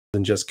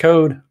than just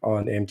code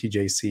on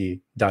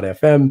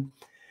mtjc.fm.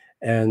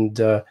 And,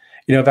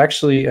 I've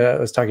actually, I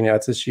was talking to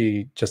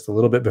Atsushi just a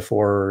little bit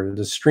before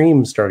the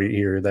stream started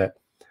here that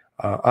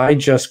I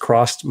just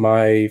crossed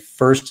my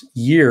first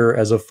year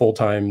as a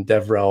full-time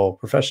DevRel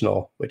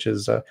professional, which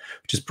is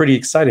pretty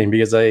exciting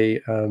because I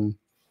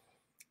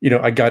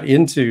got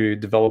into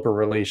developer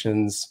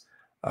relations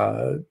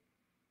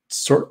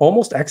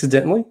almost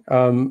accidentally.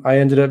 I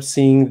ended up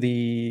seeing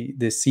the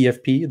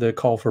CFP, the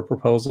call for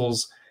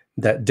proposals,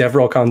 that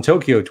DevRelCon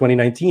Tokyo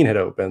 2019 had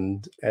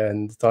opened,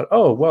 and thought,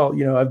 oh, well,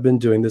 I've been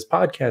doing this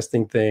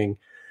podcasting thing.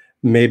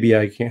 Maybe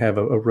I can have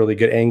a really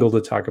good angle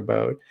to talk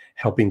about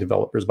helping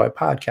developers by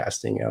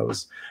podcasting. I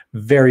was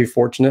very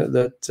fortunate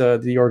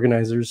that the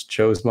organizers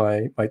chose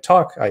my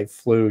talk. I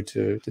flew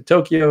to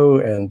Tokyo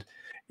and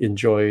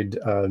enjoyed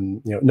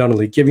not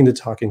only giving the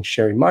talk and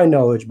sharing my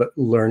knowledge, but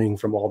learning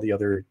from all the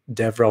other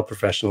DevRel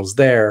professionals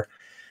there.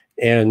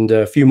 And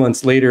a few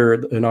months later,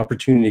 an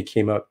opportunity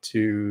came up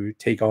to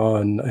take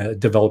on a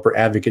developer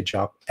advocate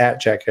job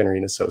at Jack Henry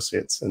and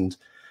Associates. And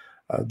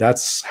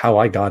that's how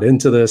I got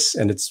into this.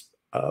 And it's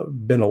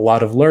been a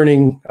lot of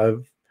learning.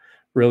 I've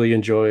really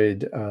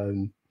enjoyed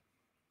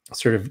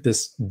sort of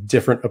this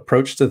different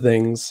approach to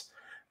things.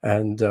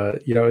 And,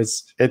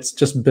 it's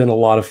just been a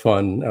lot of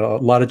fun, a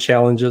lot of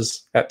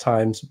challenges at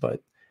times,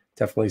 but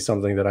definitely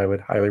something that I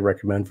would highly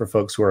recommend for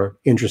folks who are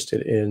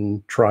interested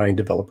in trying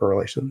developer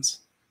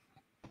relations.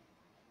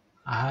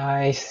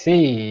 I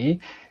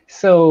see.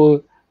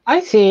 So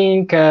I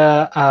think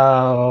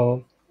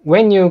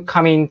when you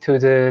come into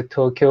the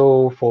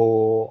Tokyo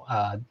for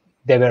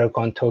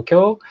DevRelCon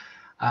Tokyo,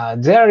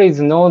 there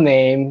is no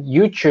name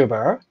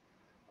YouTuber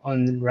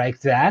on like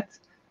that.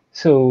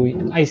 So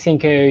I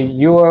think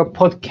your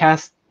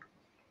podcast,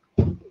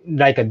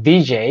 like a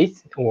DJ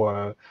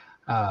or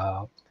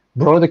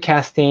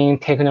broadcasting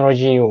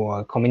technology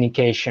or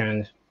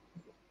communication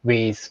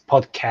with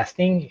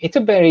podcasting, it's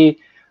a very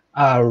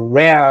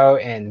rare,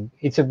 and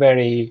it's a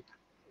very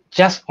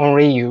just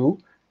only you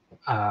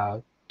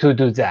to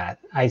do that,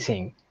 I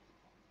think.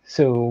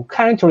 So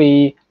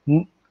currently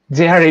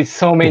there is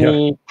so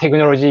many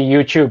technology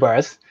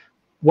YouTubers.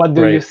 What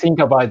do you think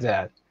about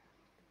that?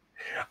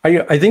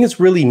 I think it's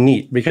really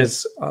neat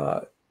because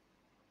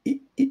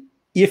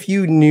if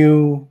you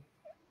knew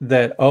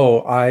that, oh,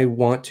 I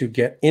want to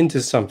get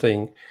into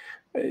something,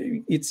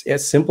 it's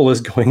as simple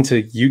as going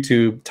to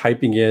YouTube,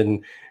 typing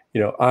in,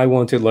 I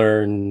want to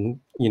learn,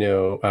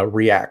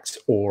 React,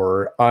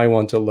 or I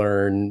want to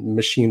learn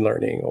machine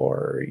learning,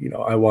 or,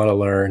 I want to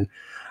learn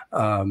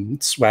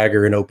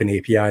Swagger and Open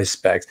API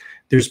specs.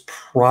 There's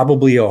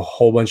probably a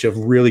whole bunch of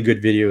really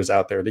good videos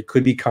out there. They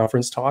could be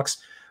conference talks,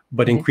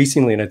 but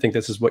increasingly, and I think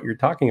this is what you're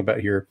talking about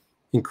here,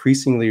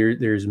 increasingly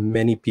there's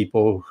many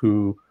people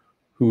who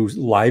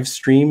live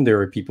stream.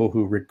 There are people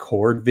who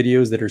record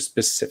videos that are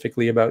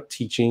specifically about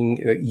teaching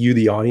you,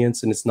 the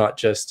audience, and it's not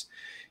just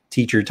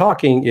teacher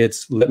talking.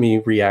 It's let me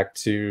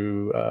react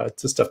to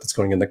stuff that's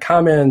going in the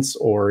comments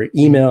or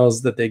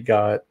emails that they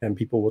got, and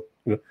people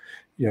will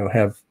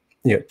have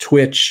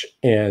Twitch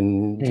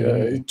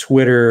and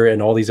Twitter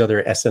and all these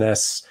other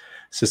SNS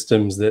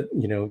systems that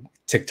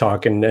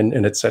TikTok and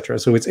etc.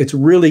 So it's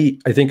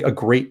really, I think, a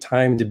great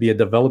time to be a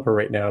developer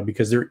right now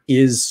because there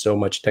is so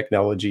much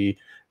technology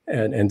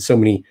and so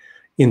many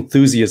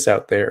enthusiasts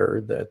out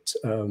there that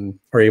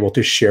are able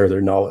to share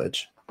their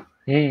knowledge.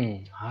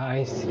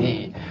 I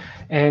see.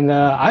 And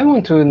I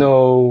want to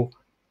know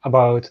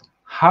about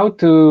how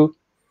to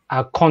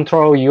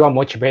control your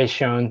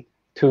motivation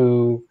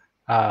to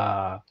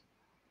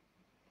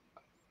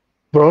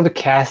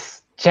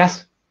broadcast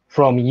just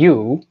from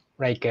you.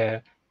 Like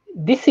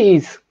this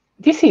is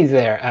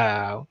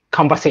a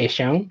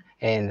conversation,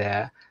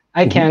 and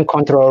I can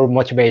control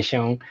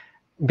motivation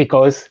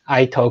because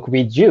I talk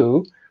with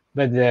you.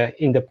 But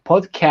in the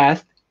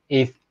podcast,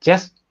 it's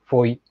just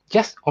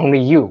only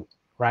you,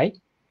 right?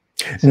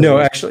 So, no,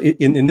 actually,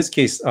 in this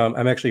case,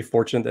 I'm actually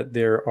fortunate that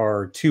there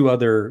are two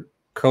other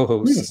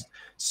co-hosts.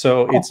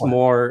 So it's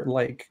more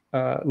like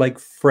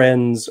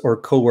friends or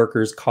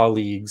coworkers,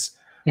 colleagues,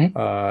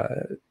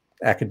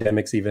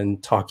 academics, even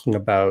talking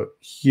about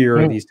here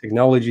are these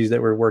technologies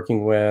that we're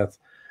working with.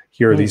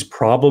 Here are these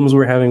problems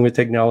we're having with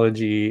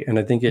technology, and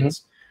I think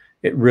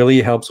it really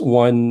helps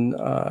one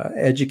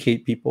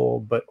educate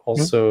people, but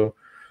also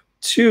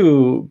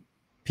two,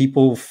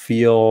 people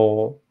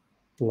feel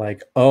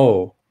like,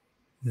 oh,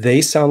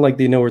 they sound like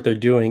they know what they're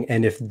doing.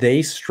 And if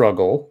they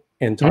struggle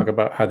and talk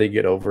about how they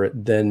get over it,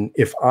 then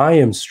if I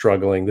am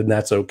struggling, then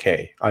that's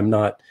okay. I'm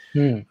not,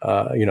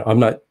 I'm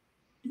not,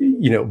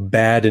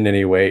 bad in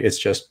any way. It's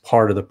just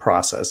part of the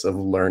process of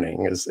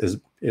learning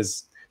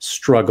is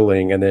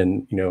struggling and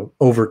then,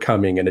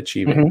 overcoming and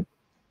achieving.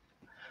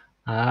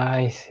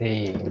 I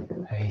see.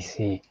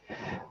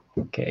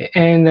 Okay.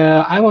 And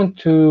I want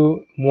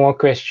to more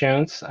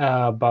questions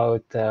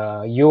about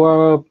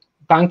your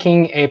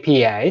banking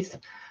APIs.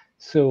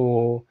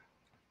 So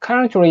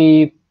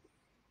currently,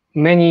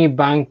 many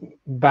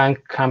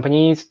bank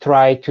companies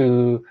try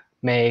to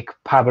make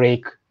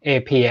public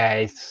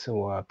APIs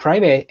or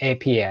private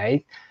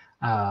APIs.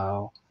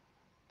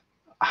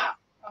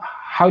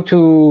 how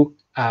to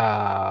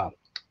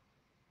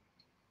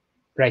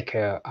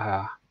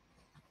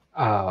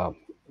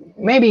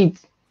maybe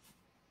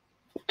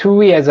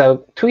 2 years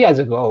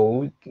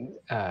ago,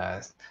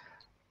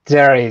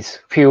 there is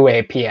few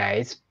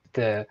APIs.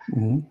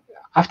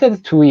 After the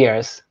 2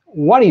 years,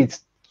 what is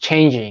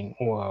changing,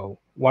 or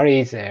what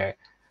is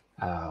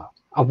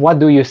what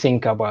do you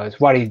think about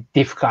what is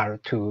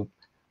difficult to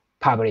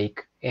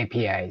public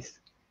APIs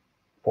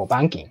for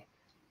banking?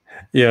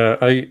 Yeah,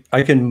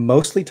 I can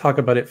mostly talk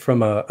about it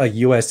from a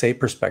USA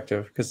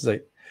perspective, because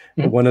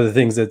one of the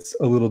things that's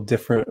a little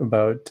different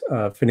about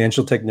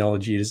financial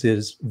technology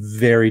is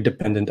very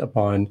dependent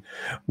upon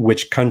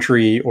which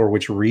country or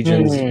which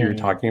regions you're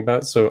talking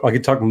about. So I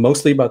could talk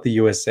mostly about the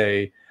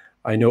USA.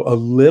 I know a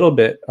little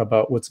bit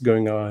about what's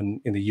going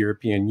on in the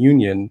European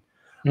Union,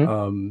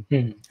 and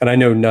I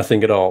know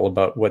nothing at all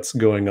about what's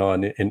going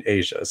on in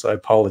Asia. So I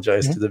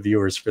apologize to the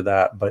viewers for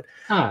that. But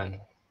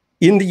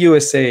in the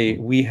USA,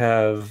 we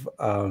have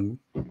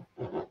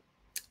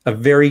a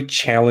very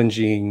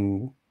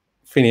challenging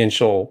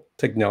financial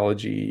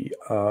technology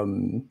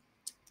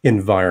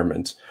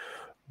environment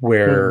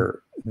where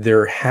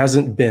there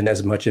hasn't been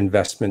as much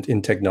investment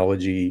in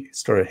technology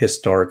sort of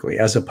historically,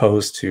 as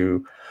opposed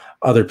to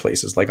other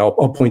places. Like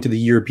I'll point to the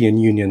European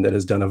Union that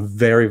has done a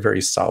very,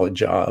 very solid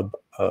job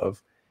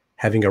of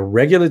having a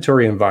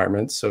regulatory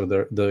environment. So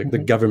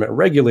the government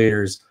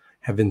regulators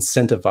have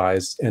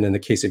incentivized, and in the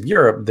case of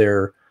Europe,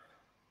 their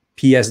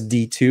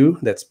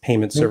PSD2, that's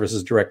Payment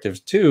Services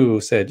Directive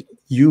 2, said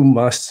you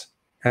must,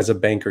 as a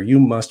banker, you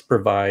must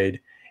provide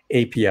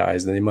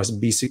APIs, and they must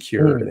be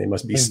secure and they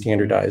must be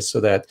standardized, so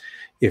that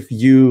if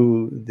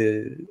you,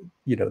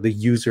 the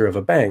user of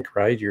a bank,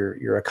 right,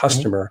 you're a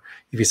customer,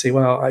 if you say,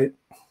 well,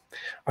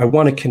 I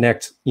want to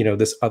connect,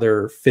 this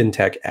other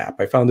fintech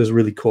app, I found this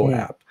really cool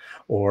app,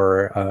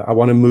 or I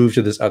want to move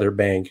to this other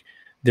bank,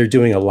 they're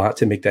doing a lot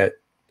to make that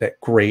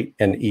great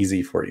and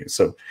easy for you.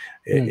 So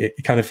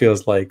it kind of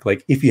feels like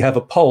if you have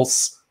a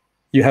pulse,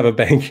 you have a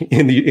bank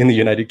in the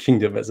United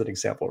Kingdom, as an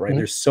example, right?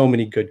 There's so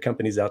many good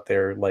companies out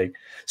there like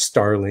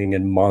Starling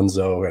and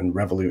Monzo and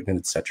Revolut and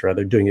et cetera.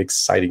 They're doing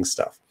exciting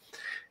stuff.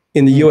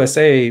 In the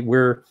USA,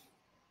 we're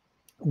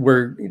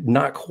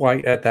not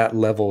quite at that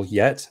level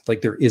yet.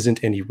 Like there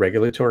isn't any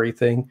regulatory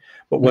thing.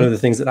 But one of the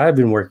things that I've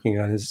been working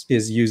on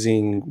is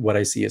using what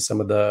I see as some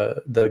of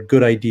the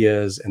good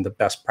ideas and the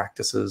best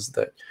practices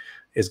that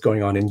is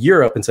going on in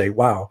Europe, and say,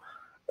 wow,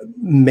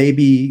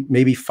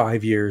 maybe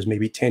 5 years,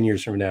 maybe 10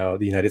 years from now,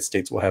 the United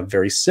States will have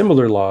very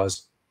similar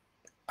laws.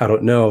 I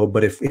don't know,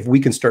 but if we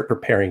can start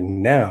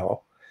preparing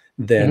now,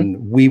 then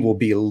we will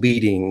be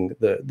leading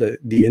the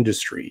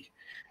industry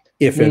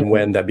if and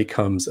when that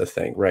becomes a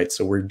thing, right?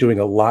 So we're doing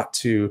a lot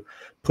to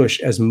push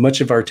as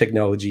much of our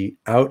technology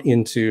out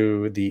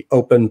into the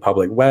open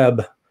public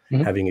web,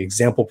 having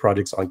example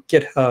projects on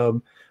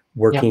GitHub,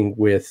 working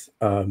with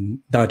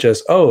not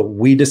just, oh,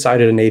 we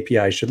decided an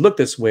API should look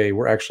this way.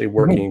 We're actually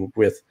working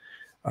with,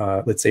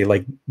 let's say,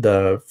 like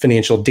the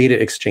Financial Data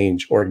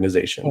Exchange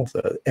Organization.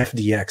 The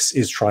FDX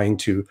is trying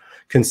to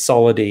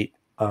consolidate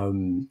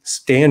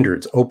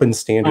standards, open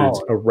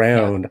standards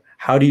around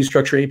how do you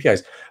structure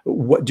APIs?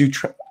 What do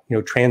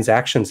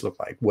transactions look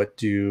like? What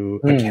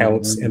do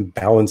accounts and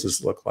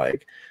balances look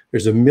like?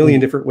 There's a million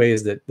different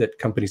ways that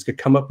companies could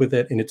come up with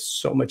it, and it's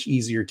so much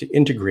easier to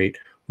integrate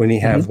when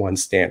you have one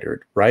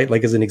standard, right?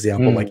 Like as an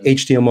example, like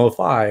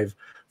HTML5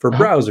 for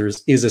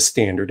browsers is a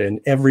standard, and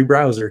every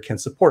browser can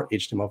support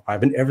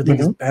HTML5, and everything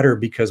is better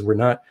because we're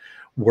not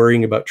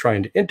worrying about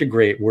trying to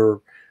integrate. We're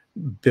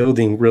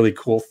building really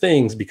cool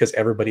things because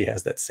everybody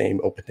has that same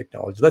open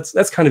technology.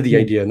 That's kind of the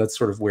idea, and that's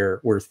sort of where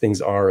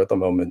things are at the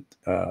moment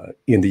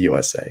in the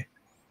USA.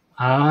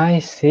 I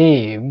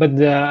see,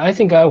 but I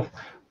think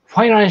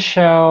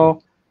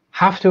financial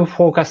have to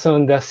focus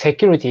on the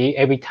security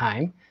every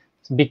time,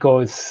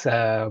 because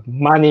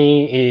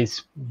money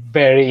is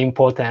very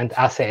important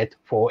asset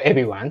for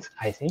everyone,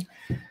 I think.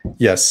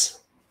 Yes.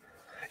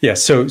 Yeah.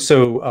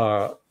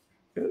 So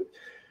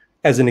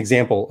as an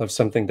example of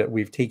something that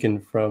we've taken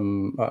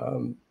from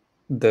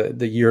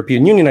the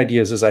European Union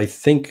ideas is, I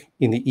think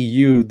in the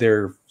EU,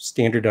 they're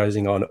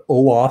standardizing on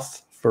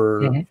OAuth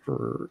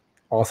for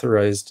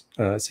authorized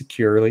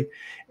securely,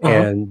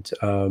 and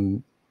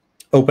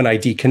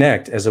OpenID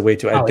Connect as a way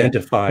to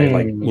identify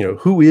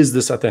who is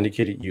this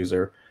authenticated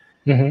user.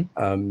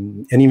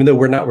 And even though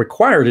we're not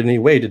required in any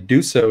way to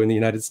do so in the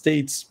United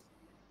States,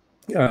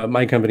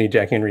 my company,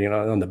 Jack Henry,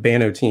 on the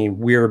Bano team,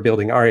 we're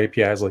building our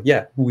APIs like,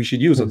 yeah, we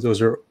should use those.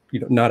 Those are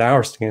not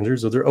our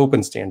standards, those are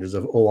open standards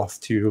of OAuth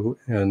 2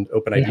 and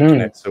OpenID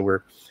Connect. So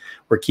we're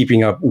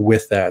keeping up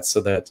with that, so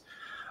that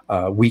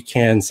we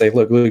can say,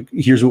 look,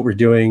 here's what we're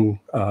doing.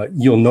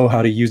 You'll know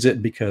how to use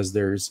it because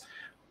there's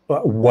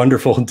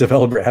wonderful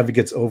developer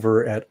advocates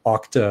over at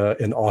Okta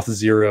and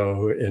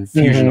Auth0 and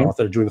Fusion Auth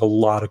that are doing a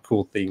lot of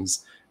cool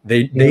things.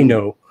 They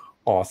know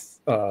Auth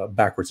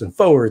backwards and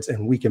forwards,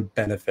 and we can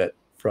benefit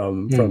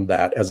from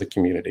that as a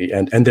community,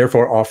 and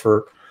therefore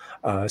offer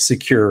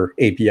secure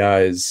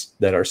APIs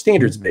that are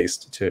standards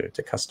based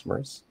to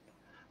customers.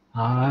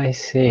 I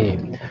see.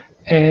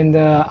 And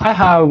I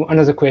have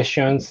another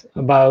questions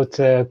about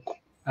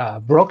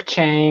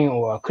blockchain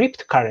or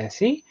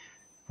cryptocurrency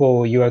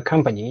for your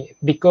company,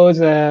 because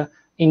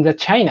in the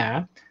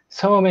China,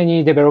 so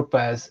many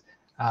developers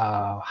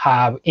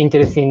have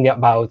interest in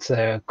about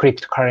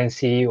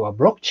cryptocurrency or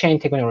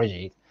blockchain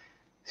technology.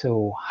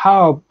 So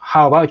how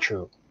about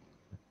you?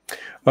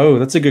 Oh,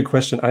 that's a good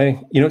question.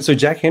 So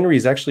Jack Henry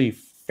is actually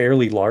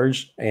fairly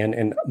large,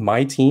 and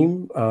my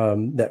team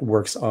that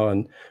works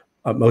on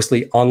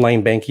mostly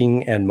online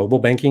banking and mobile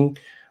banking.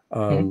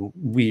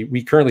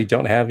 We currently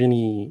don't have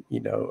any,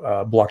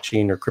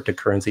 blockchain or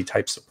cryptocurrency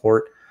type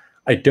support.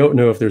 I don't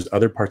know if there's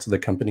other parts of the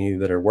company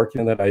that are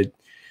working on that.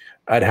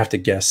 I'd have to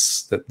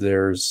guess that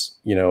there's,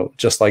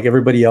 just like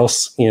everybody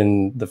else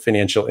in the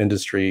financial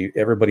industry,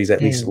 everybody's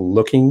at least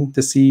looking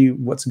to see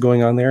what's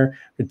going on there.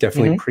 We're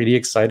definitely pretty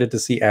excited to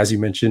see, as you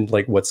mentioned,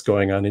 like what's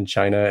going on in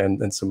China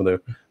and some of the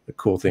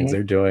cool things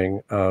they're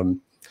doing.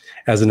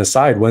 As an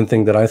aside, one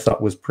thing that I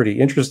thought was pretty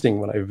interesting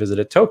when I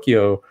visited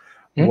Tokyo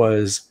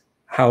was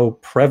how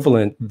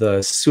prevalent the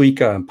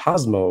Suica and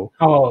Pasmo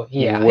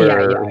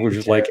were, which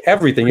was like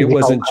everything. It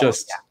wasn't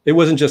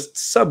just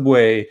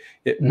Subway.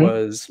 It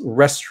was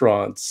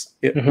restaurants.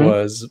 It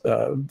was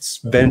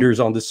vendors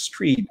on the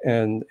street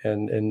and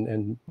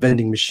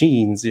vending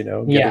machines.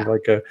 Getting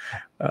like a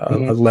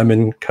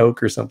lemon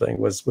Coke or something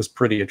was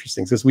pretty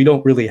interesting, because we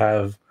don't really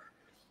have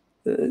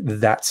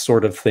that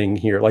sort of thing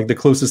here. Like the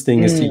closest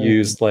thing is to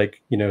use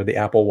like the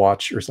Apple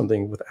Watch or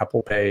something with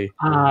Apple Pay,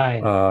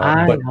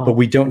 but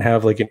we don't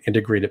have like an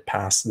integrated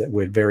pass that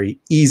would very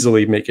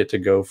easily make it to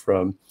go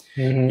from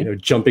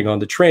jumping on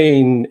the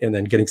train and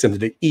then getting something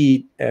to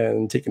eat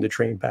and taking the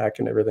train back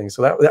and everything.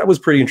 So that was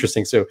pretty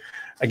interesting. So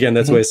again,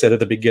 that's why I said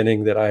at the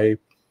beginning that I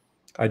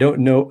don't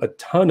know a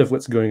ton of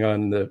what's going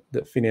on in the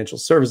financial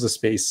services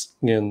space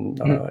in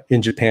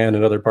Japan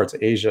and other parts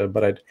of Asia,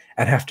 but I'd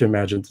have to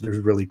imagine that there's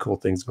really cool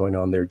things going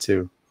on there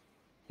too.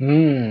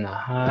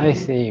 I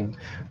see.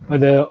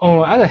 But on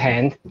the other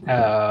hand,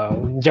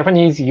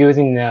 Japanese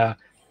using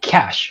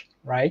cash,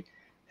 right?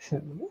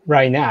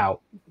 Right now,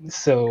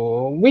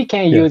 so we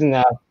can use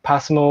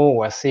Pasmo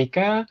or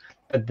Suica,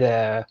 but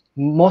the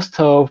most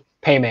of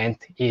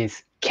payment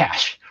is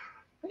cash.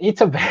 It's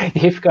a very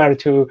difficult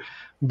to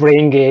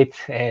bring it,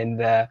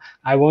 and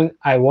I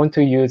want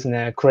to use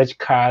credit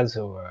cards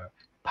or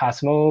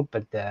Pasmo,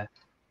 but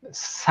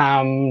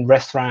some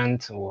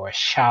restaurant or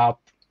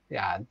shop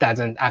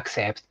doesn't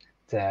accept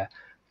the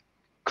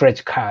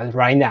credit card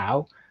right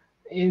now.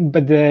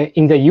 But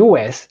in the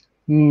US,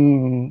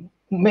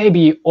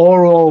 maybe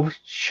all of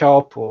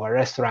shop or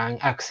restaurant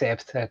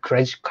accept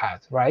credit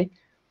card, right?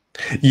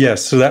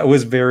 Yes, so that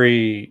was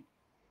very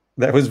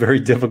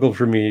difficult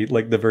for me,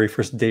 like the very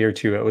first day or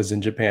two I was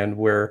in Japan,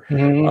 where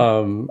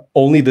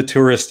only the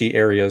touristy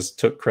areas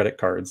took credit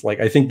cards. Like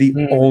I think the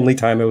only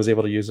time I was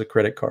able to use a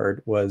credit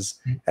card was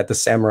at the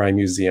Samurai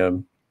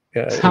Museum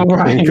in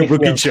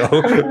Kabukicho.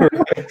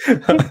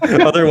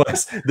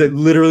 Otherwise,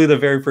 literally the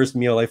very first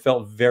meal, I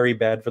felt very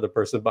bad for the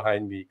person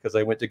behind me, because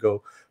I went to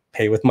go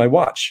pay with my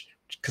watch,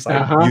 because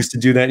I used to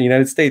do that in the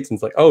United States, and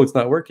it's like, oh, it's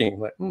not working. I'm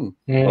like,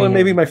 well,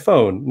 maybe my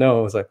phone. No,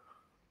 I was like,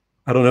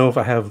 I don't know if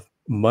I have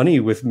money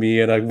with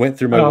me, and I went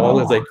through my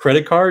wallet. It's like,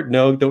 credit card?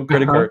 No, don't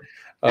credit card.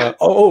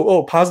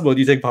 Pasmo. Do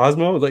you take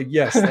Pasmo? Like,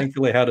 yes.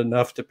 Thankfully, I had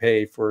enough to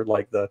pay for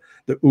like the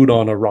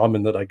udon or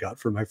ramen that I got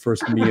for my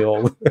first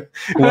meal.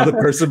 While the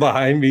person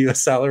behind me, the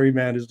salary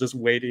man, is just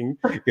waiting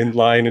in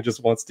line and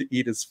just wants to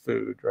eat his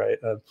food, right?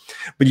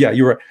 But yeah,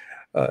 you're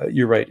right.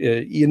 You're right.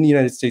 In the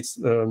United States,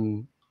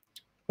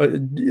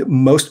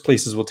 most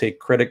places will take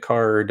credit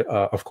card.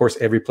 Of course,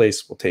 every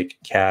place will take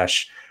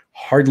cash.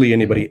 Hardly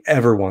anybody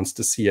ever wants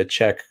to see a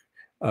check,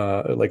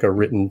 like a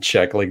written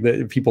check. Like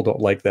people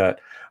don't like that.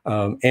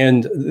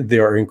 And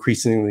there are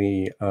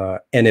increasingly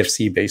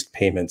NFC-based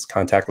payments,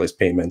 contactless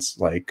payments,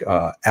 like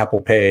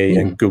Apple Pay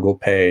and Google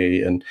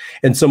Pay, and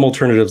some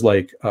alternatives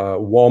like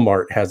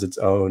Walmart has its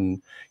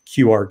own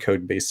QR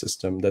code-based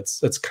system.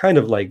 That's kind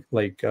of like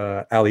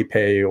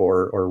Alipay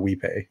or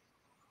WePay.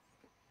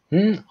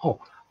 Oh,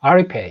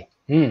 Alipay.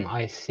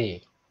 I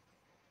see.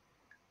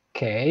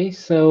 Okay,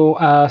 so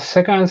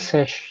second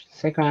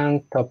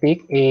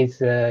topic is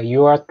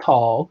your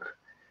talk.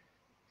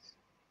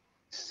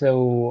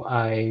 So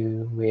I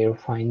will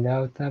find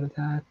out about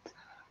that.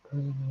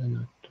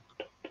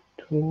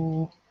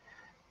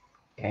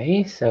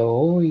 Okay,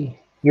 so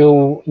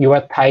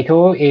your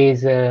title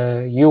is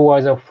you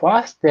were the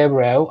first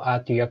DevRel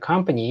at your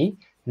company.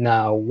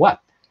 Now what?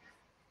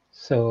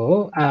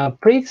 So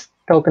please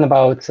talking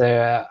about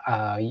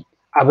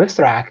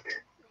abstract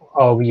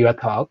of your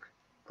talk,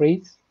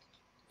 please.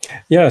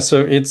 Yeah,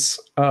 so it's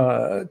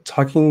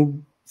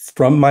talking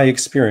from my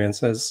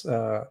experience, as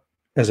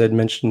I'd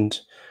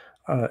mentioned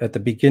at the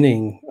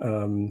beginning.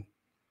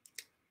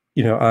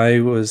 I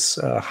was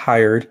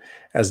hired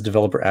as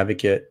developer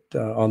advocate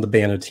on the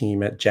Bano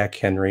team at Jack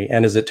Henry,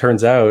 and as it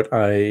turns out,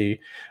 I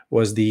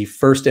was the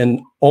first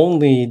and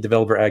only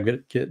developer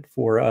advocate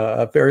for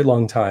a very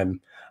long time,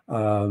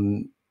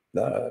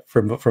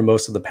 for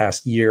most of the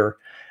past year.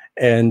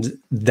 And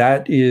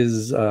that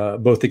is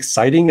both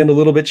exciting and a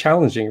little bit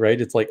challenging, right?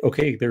 It's like,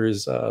 okay, there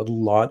is a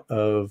lot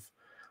of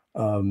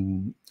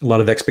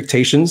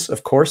expectations,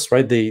 of course,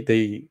 right?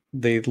 They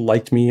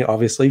liked me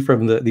obviously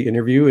from the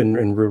interview,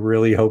 and were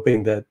really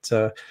hoping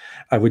that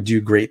I would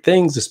do great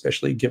things,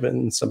 especially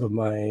given some of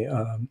my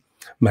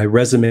my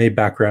resume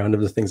background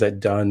of the things I'd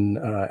done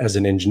as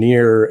an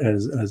engineer,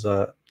 as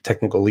a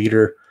technical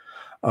leader.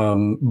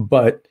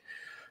 But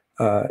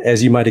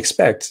as you might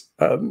expect,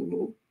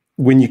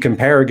 when you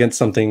compare against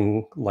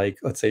something like,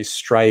 let's say,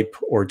 Stripe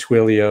or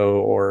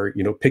Twilio, or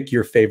pick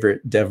your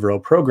favorite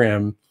DevRel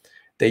program,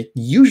 they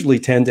usually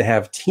tend to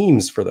have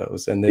teams for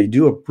those, and they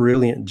do a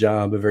brilliant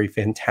job, a very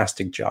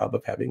fantastic job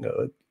of having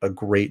a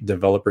great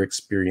developer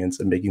experience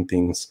and making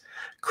things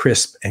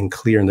crisp and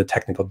clear in the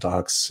technical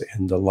docs,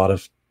 and a lot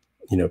of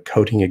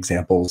coding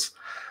examples.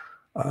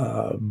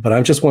 But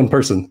I'm just one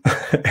person,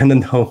 and then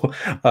though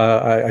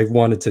I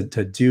wanted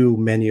to do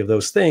many of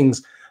those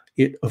things,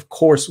 it of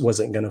course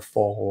wasn't going to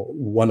fall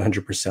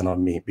 100%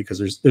 on me, because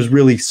there's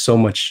really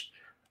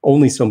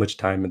only so much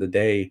time in the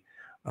day.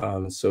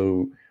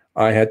 So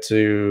I had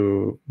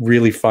to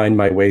really find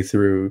my way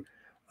through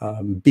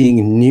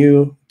being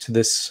new to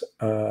this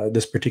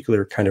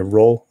particular kind of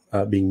role,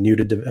 being new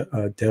to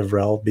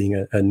DevRel,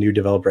 being a new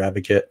developer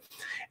advocate,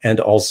 and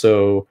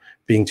also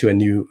being to a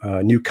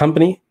new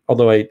company.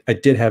 Although I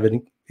did have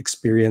an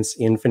experience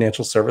in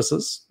financial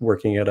services,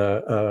 working at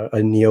a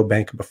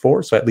neobank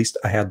before, so at least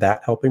I had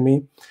that helping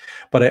me.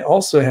 But I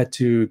also had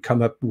to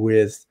come up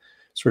with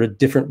sort of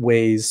different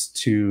ways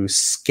to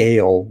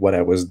scale what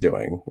I was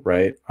doing,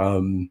 right?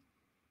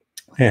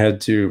 I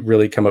had to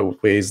really come up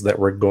with ways that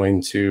were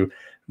going to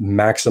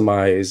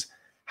maximize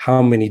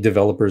how many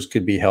developers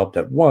could be helped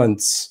at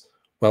once,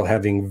 while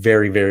having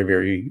very, very,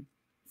 very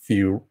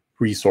few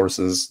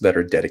resources that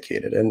are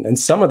dedicated. And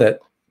some of that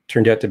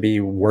turned out to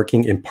be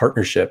working in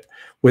partnership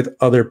with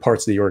other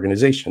parts of the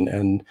organization.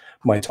 And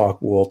my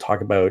talk will talk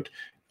about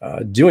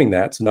doing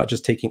that. So not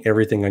just taking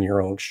everything on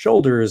your own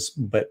shoulders,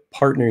 but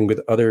partnering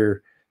with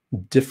other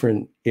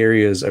different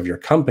areas of your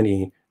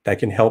company that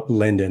can help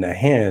lend in a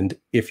hand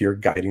if you're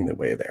guiding the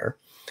way there.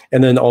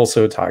 And then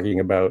also talking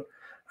about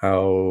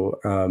how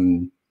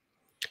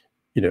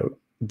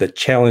the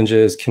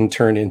challenges can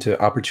turn into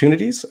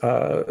opportunities.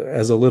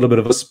 As a little bit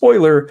of a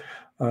spoiler,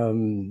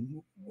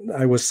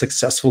 I was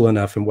successful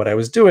enough in what I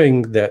was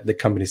doing that the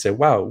company said,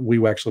 wow,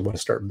 we actually want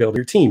to start building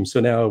your team. So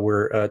now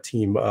we're a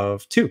team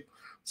of 2.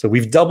 So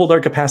we've doubled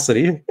our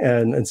capacity.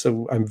 And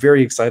so I'm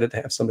very excited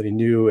to have somebody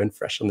new and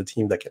fresh on the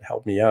team that can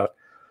help me out.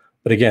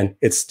 But again,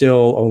 it's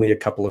still only a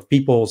couple of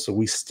people, so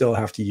we still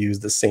have to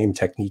use the same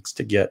techniques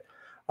to get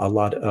a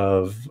lot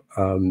of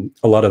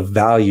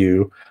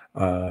value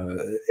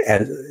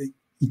at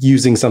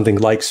using something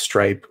like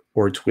Stripe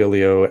or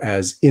Twilio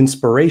as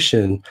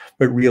inspiration,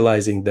 but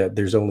realizing that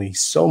there's only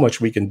so much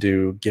we can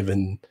do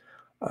given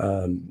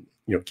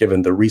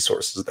given the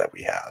resources that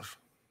we have.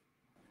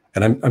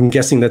 And I'm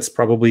guessing that's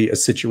probably a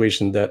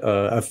situation that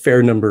a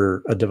fair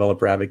number of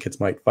developer advocates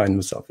might find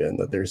themselves in,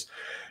 that there's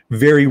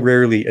very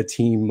rarely a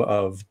team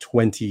of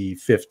 20,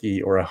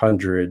 50, or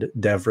 100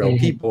 DevRel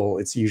people.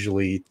 It's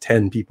usually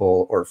 10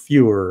 people or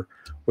fewer,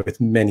 with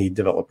many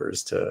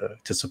developers to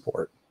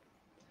support.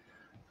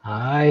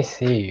 I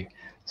see.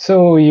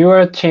 So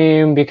your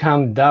team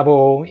become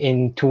double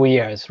in 2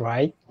 years,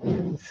 right?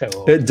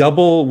 So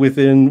Double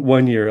within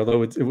 1 year,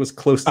 although it was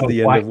close to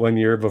the end of 1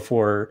 year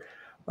before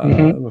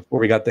before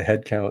we got the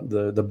head count,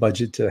 the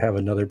budget to have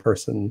another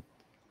person.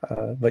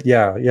 But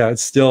yeah,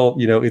 it's still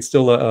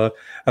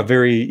a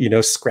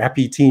very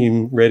scrappy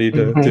team, ready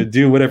to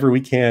do whatever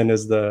we can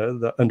as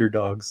the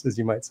underdogs, as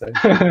you might say.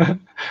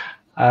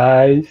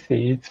 I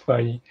see. It's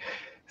funny.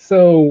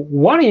 So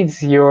what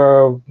is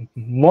your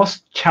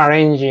most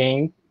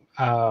challenging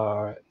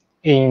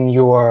in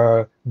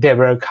your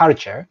DevRel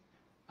culture,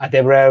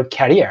 DevRel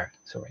career?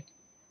 Sorry.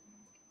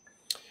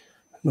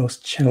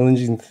 Most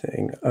challenging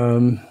thing.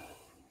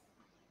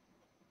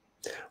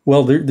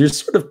 Well,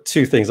 there's sort of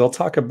 2 things. I'll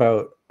talk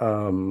about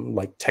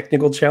like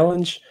technical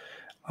challenge,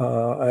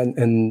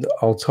 and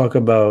I'll talk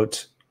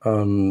about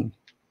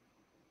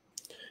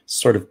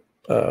sort of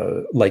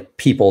like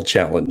people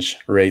challenge,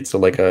 right? So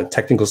like a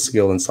technical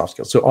skill and soft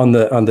skill. So on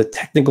the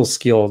technical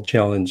skill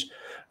challenge,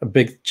 a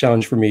big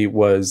challenge for me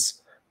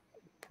was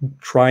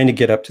trying to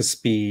get up to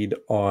speed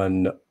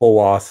on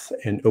OAuth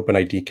and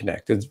OpenID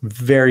Connect. It's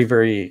very,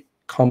 very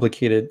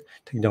complicated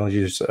technology.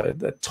 There's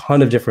a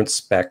ton of different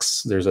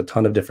specs. There's a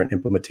ton of different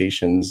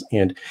implementations.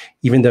 And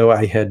even though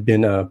I had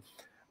been a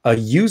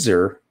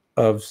user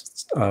of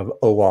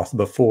OAuth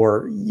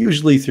before,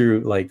 usually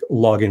through like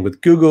login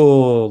with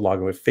Google,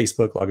 login with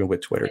Facebook, login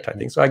with Twitter type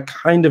thing, so I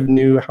kind of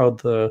knew how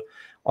the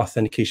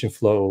authentication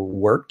flow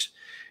worked.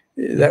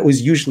 That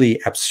was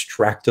usually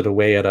abstracted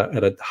away at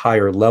a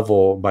higher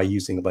level by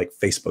using like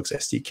Facebook's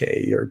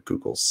SDK or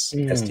Google's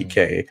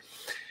SDK.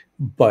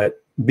 But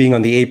being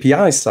on the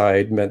API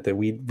side meant that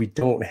we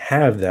don't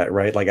have that,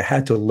 right? Like I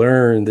had to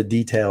learn the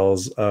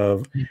details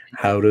of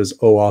how does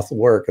OAuth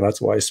work, and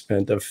that's why I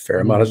spent a fair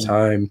amount of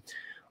time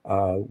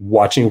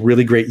watching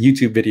really great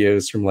YouTube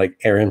videos from like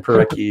Aaron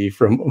Parecki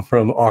from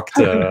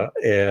Okta,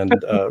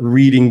 and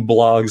reading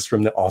blogs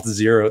from the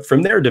Auth0,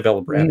 from their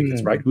developer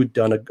advocates, right, who'd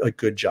done a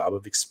good job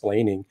of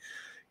explaining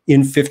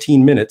in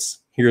 15 minutes,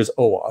 here's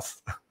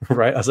OAuth,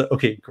 right? I was like,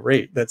 okay,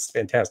 great, that's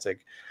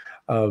fantastic.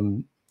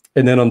 And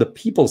then on the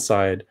people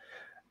side,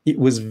 it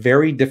was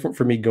very different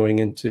for me going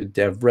into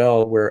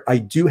DevRel, where I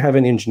do have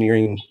an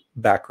engineering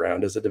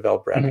background as a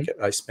developer advocate.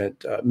 I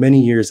spent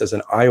many years as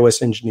an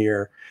iOS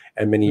engineer,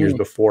 and many years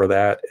before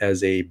that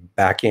as a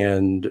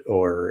backend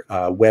or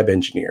web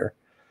engineer.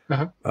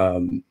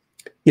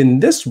 In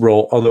this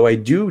role, although I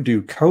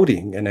do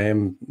coding and I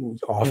am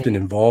often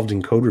involved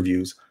in code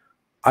reviews,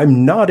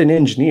 I'm not an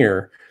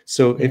engineer.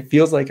 So it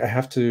feels like I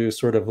have to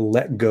sort of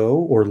let go,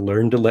 or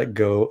learn to let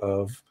go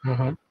of,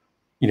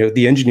 you know,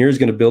 the engineer is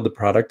going to build the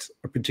product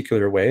a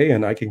particular way,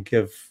 and I can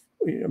give,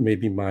 you know,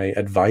 maybe my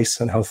advice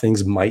on how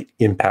things might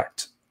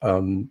impact,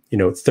 you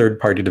know,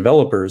 third-party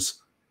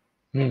developers.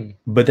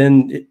 But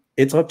then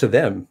it's up to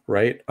them,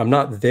 right? I'm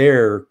not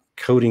there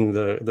coding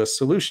the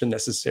solution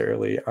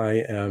necessarily.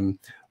 I am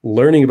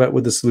learning about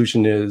what the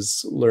solution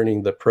is,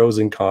 learning the pros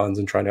and cons,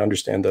 and trying to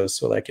understand those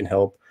so that I can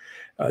help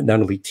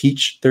not only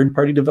teach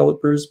third-party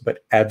developers,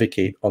 but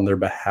advocate on their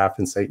behalf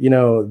and say, you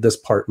know, this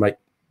part might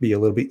be a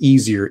little bit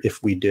easier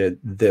if we did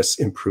this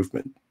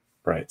improvement,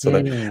 right? So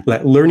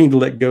that learning to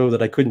let go,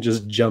 that I couldn't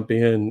just jump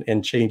in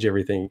and change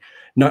everything,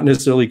 not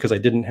necessarily because I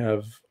didn't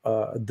have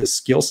the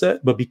skill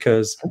set, but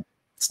because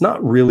it's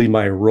not really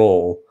my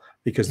role,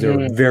 because there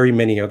are very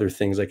many other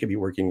things I could be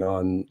working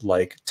on,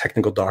 like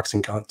technical docs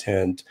and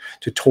content,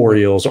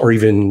 tutorials, or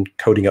even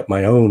coding up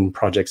my own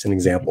projects and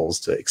examples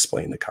to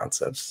explain the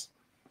concepts.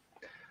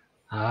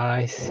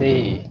 I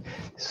see.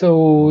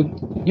 So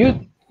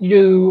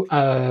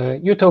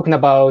you're talking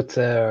about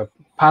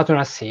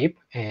partnership,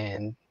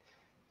 and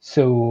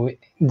so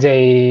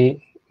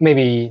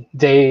maybe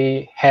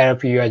they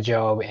help your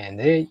job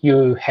and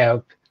you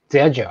help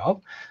their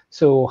job.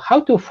 So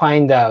how to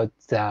find out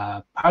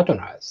the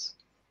partners?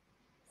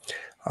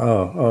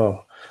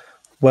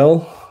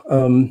 Well,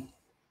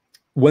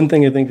 one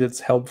thing I think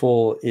that's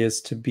helpful is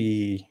to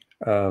be,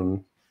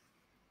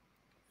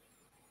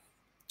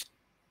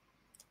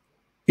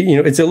 you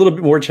know, it's a little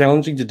bit more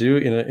challenging to do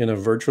in a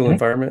virtual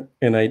environment,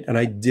 and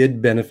I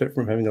did benefit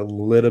from having a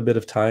little bit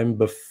of time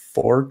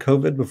before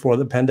COVID, before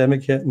the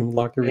pandemic hit and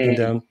locked everything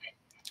down.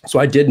 So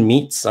I did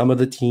meet some of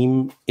the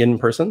team in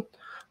person.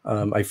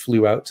 I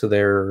flew out to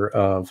their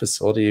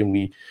facility, and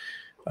we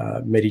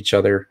met each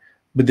other.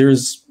 But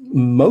there's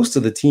most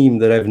of the team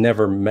that I've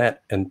never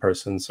met in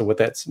person. So what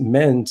that's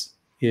meant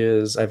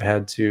is I've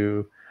had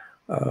to,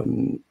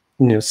 you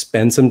know,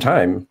 spend some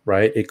time,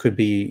 right? It could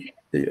be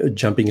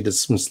jumping into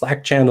some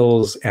Slack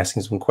channels,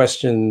 asking some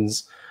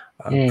questions,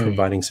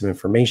 providing some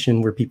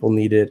information where people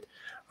need it,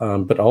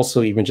 but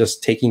also even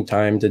just taking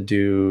time to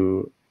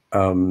do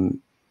some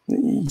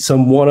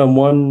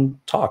one-on-one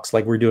talks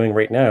like we're doing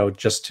right now,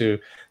 just to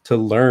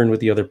learn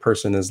what the other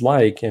person is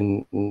like,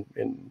 and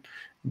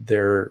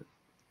their,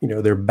 you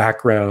know, their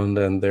background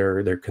and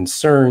their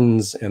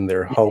concerns and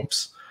their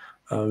hopes,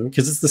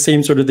 because it's the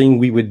same sort of thing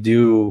we would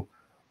do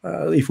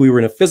if we were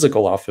in a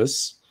physical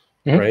office.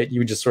 Right, you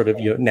would just sort of,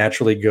 you know,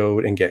 naturally go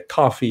and get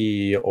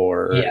coffee,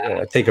 or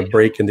take a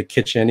break in the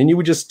kitchen, and you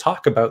would just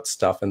talk about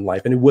stuff in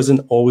life, and it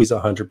wasn't always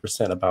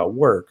 100% about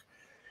work.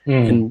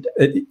 And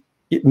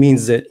it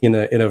means that in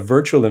a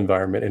virtual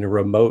environment, in a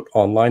remote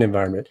online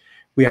environment,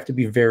 we have to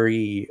be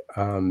very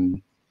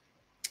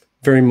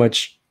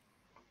much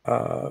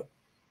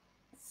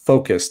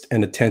focused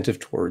and attentive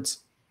towards,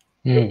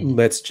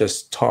 let's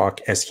just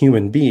talk as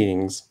human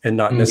beings and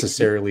not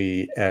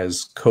necessarily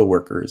as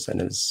coworkers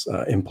and as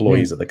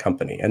employees of the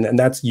company. And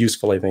that's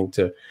useful, I think,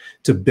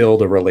 to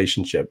build a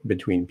relationship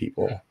between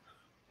people.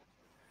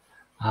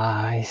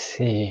 I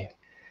see.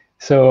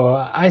 So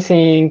I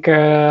think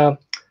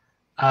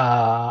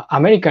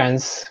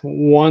Americans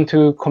want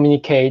to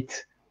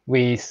communicate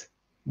with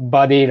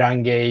body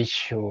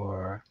language,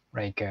 or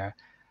like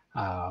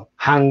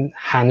hand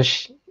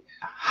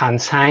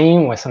sign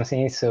or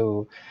something.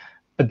 So,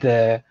 but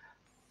the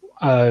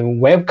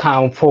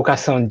webcam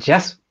focus on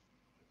just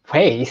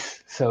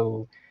face,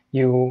 so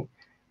you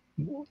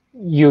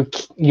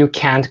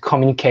can't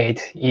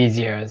communicate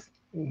easier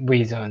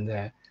with on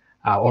the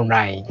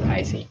online,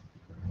 I think.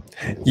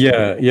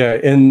 Yeah,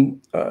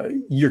 and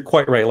you're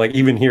quite right. Like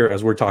even here,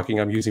 as we're talking,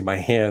 I'm using my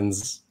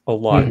hands a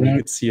lot, and you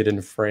could see it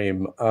in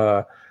frame.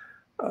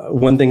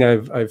 One thing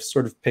I've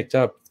sort of picked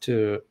up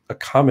to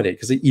accommodate,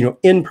 because, you know,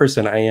 in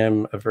person I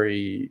am a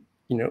very,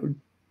 you know,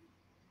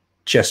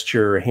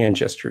 hand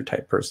gesture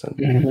type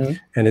person,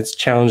 and it's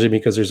challenging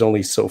because there's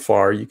only so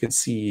far you can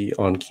see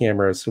on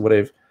camera. So what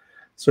I've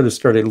sort of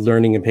started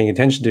learning and paying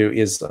attention to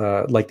is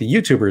like the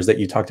YouTubers that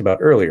you talked about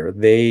earlier.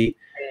 They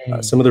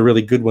some of the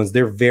really good ones,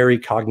 they're very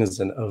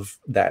cognizant of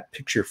that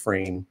picture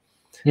frame,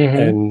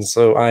 and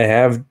so I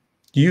have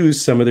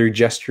used some of their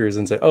gestures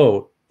and said,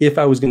 oh, if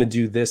I was going to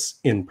do this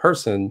in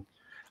person,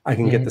 I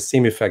can get the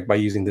same effect by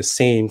using the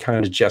same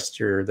kind of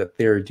gesture that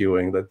they're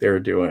doing,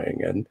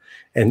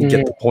 and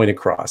get the point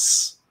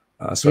across.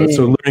 So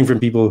learning from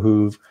people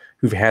who've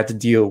had to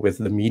deal with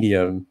the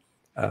medium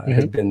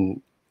has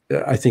been,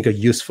 I think, a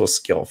useful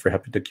skill for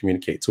helping to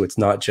communicate. So it's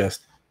not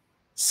just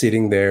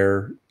sitting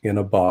there in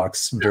a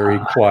box, very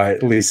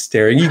quietly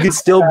staring. You can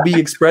still be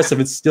expressive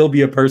and still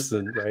be a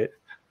person, right?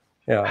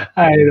 Yeah.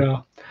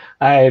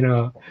 I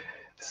know.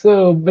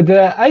 So, but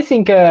I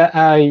think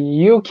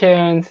you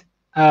can,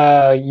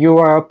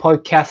 your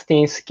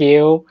podcasting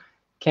skill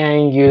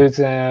can use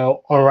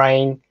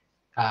online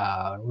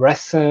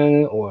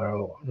lesson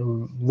or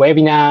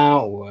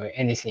webinar or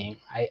anything.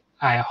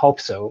 I hope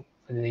so.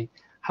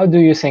 How do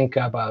you think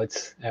about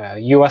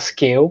your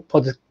skill,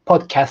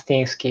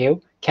 podcasting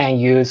skill, can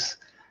use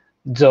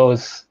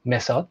those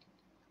methods?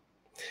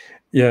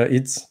 Yeah,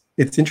 it's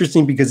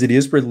interesting because it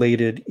is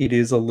related. It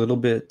is a little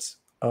bit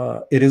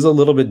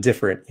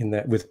different in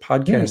that with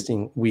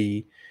podcasting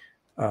we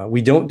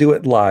don't do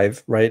it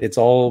live, right? It's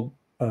all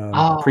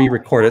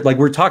pre-recorded. Like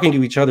we're talking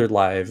to each other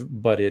live,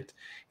 but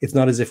it's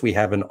not as if we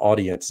have an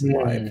audience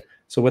live.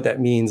 So what that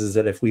means is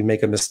that if we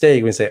make a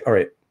mistake, we say, all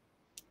right,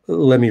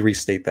 let me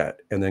restate that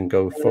and then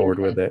go forward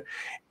with it.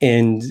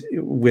 And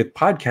with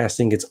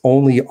podcasting, it's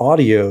only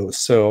audio.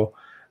 So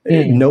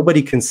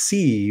nobody can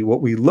see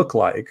what we look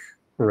like,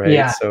 right?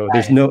 Yeah, so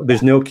there's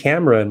no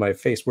camera in my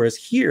face. Whereas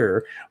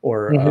here,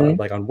 or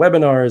like on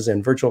webinars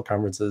and virtual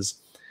conferences,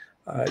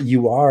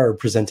 you are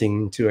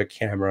presenting to a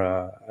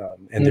camera,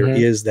 and there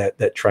is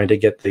that trying to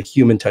get the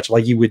human touch,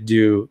 like you would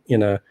do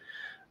in a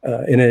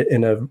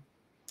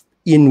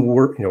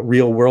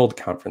real world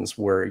conference,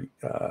 where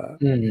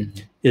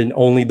in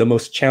only the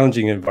most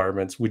challenging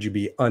environments would you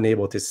be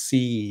unable to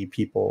see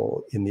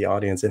people in the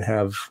audience and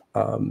have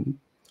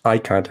eye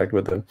contact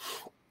with them.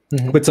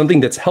 But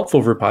something that's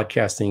helpful for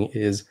podcasting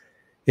is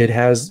it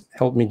has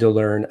helped me to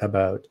learn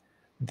about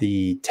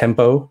the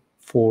tempo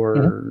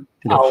for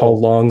how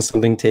long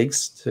something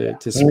takes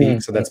to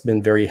speak. So that's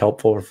been very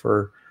helpful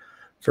for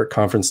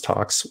conference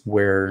talks,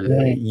 where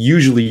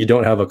usually you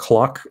don't have a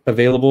clock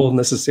available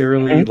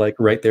necessarily, like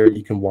right there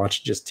you can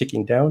watch just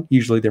ticking down.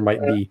 Usually there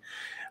might be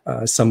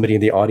somebody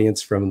in the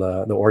audience from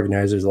the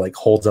organizers like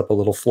holds up a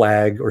little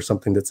flag or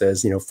something that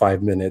says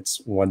 5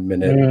 minutes, 1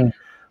 minute.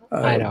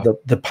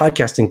 The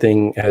podcasting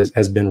thing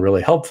has been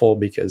really helppful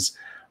because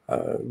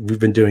we've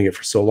been doing it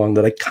for so long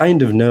that I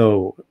kind of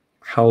know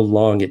how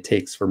long it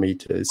takes for me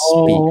to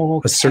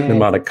speak a certain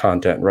amount of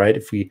content, right?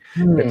 If we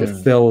have to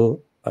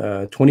fill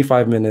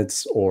 25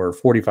 minutes or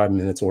 45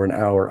 minutes or an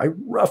hour, I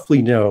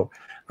roughly know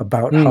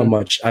about how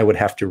much I would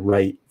have to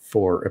write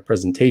for a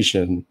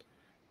presentation,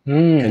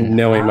 and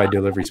knowing my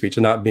delivery speech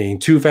and not being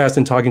too fast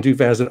and talking too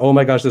fast and, oh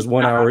my gosh, this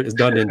 1 hour is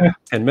done in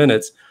 10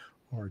 minutes,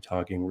 or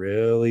talking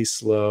really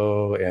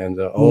slow and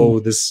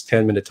this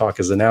 10-minute talk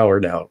is an hour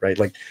now, right?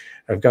 Like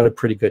I've got a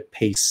pretty good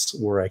pace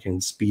where I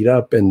can speed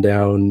up and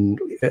down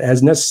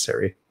as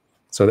necessary.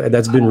 So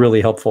that's been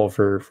really helpful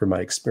for my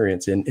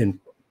experience in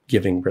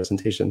giving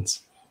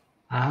presentations.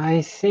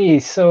 I see.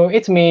 So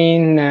it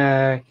means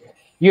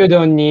you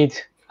don't need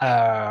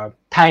a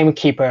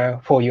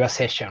timekeeper for your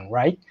session,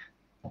 right?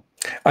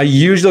 I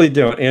usually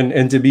don't,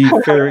 and to be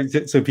fair,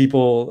 so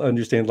people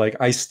understand, like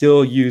I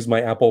still use my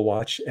Apple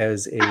Watch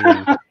as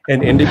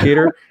an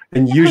indicator,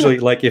 and usually,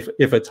 like if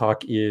a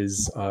talk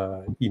is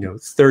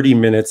 30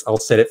 minutes, I'll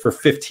set it for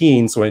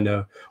 15, so I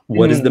know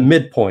what is the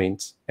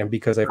midpoint, and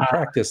because I've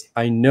practiced,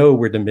 I know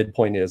where the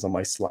midpoint is on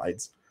my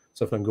slides.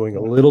 So if I'm going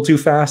a little too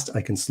fast,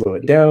 I can slow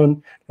it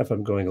down. If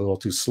I'm going a little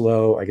too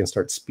slow, I can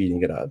start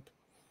speeding it up.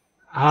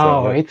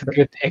 Oh, it's a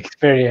good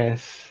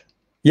experience.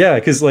 Yeah,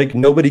 because like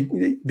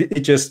nobody,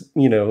 it just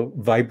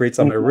vibrates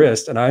on my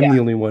wrist, and I'm the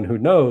only one who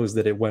knows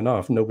that it went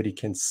off. Nobody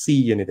can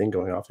see anything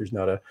going off. There's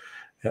not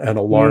an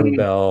alarm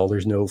bell.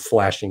 There's no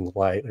flashing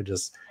light. I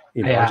just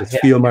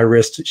feel my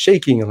wrist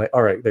shaking, and like,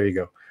 all right, there you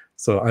go.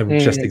 So I'm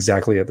just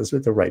exactly at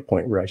the right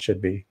point where I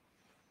should be.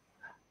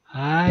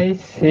 I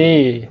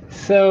see.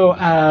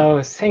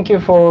 So thank you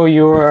for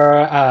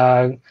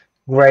your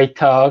great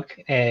talk,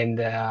 and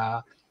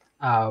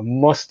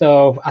most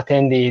of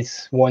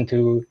attendees want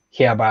to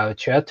hear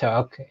about your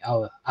talk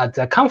at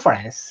the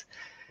conference.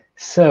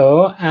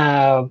 So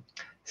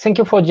thank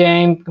you for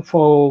James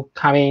for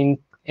coming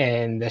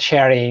and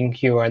sharing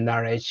your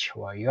knowledge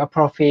or your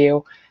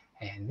profile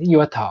and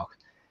your talk.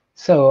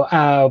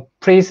 So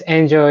please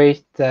enjoy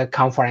the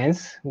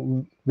conference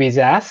with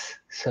us.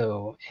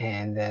 So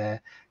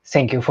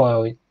thank you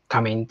for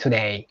coming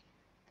today.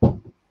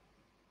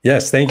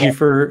 Yes, thank you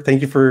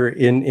for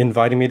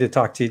inviting me to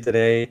talk to you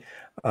today.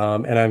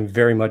 And I'm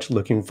very much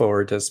looking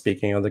forward to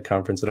speaking on the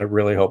conference, and I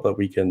really hope that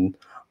we can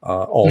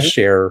all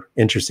share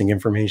interesting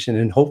information,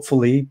 and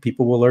hopefully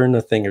people will learn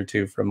a thing or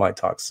two from my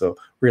talk. So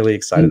really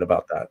excited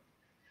about that.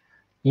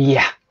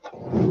 Yeah.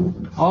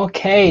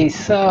 Okay,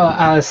 so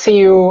I'll see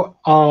you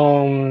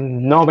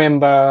on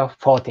November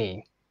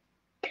 14th.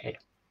 Okay.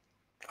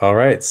 All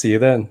right, see you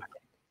then.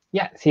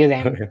 Yeah, see you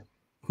then.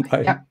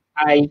 Bye. Yeah,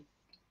 bye.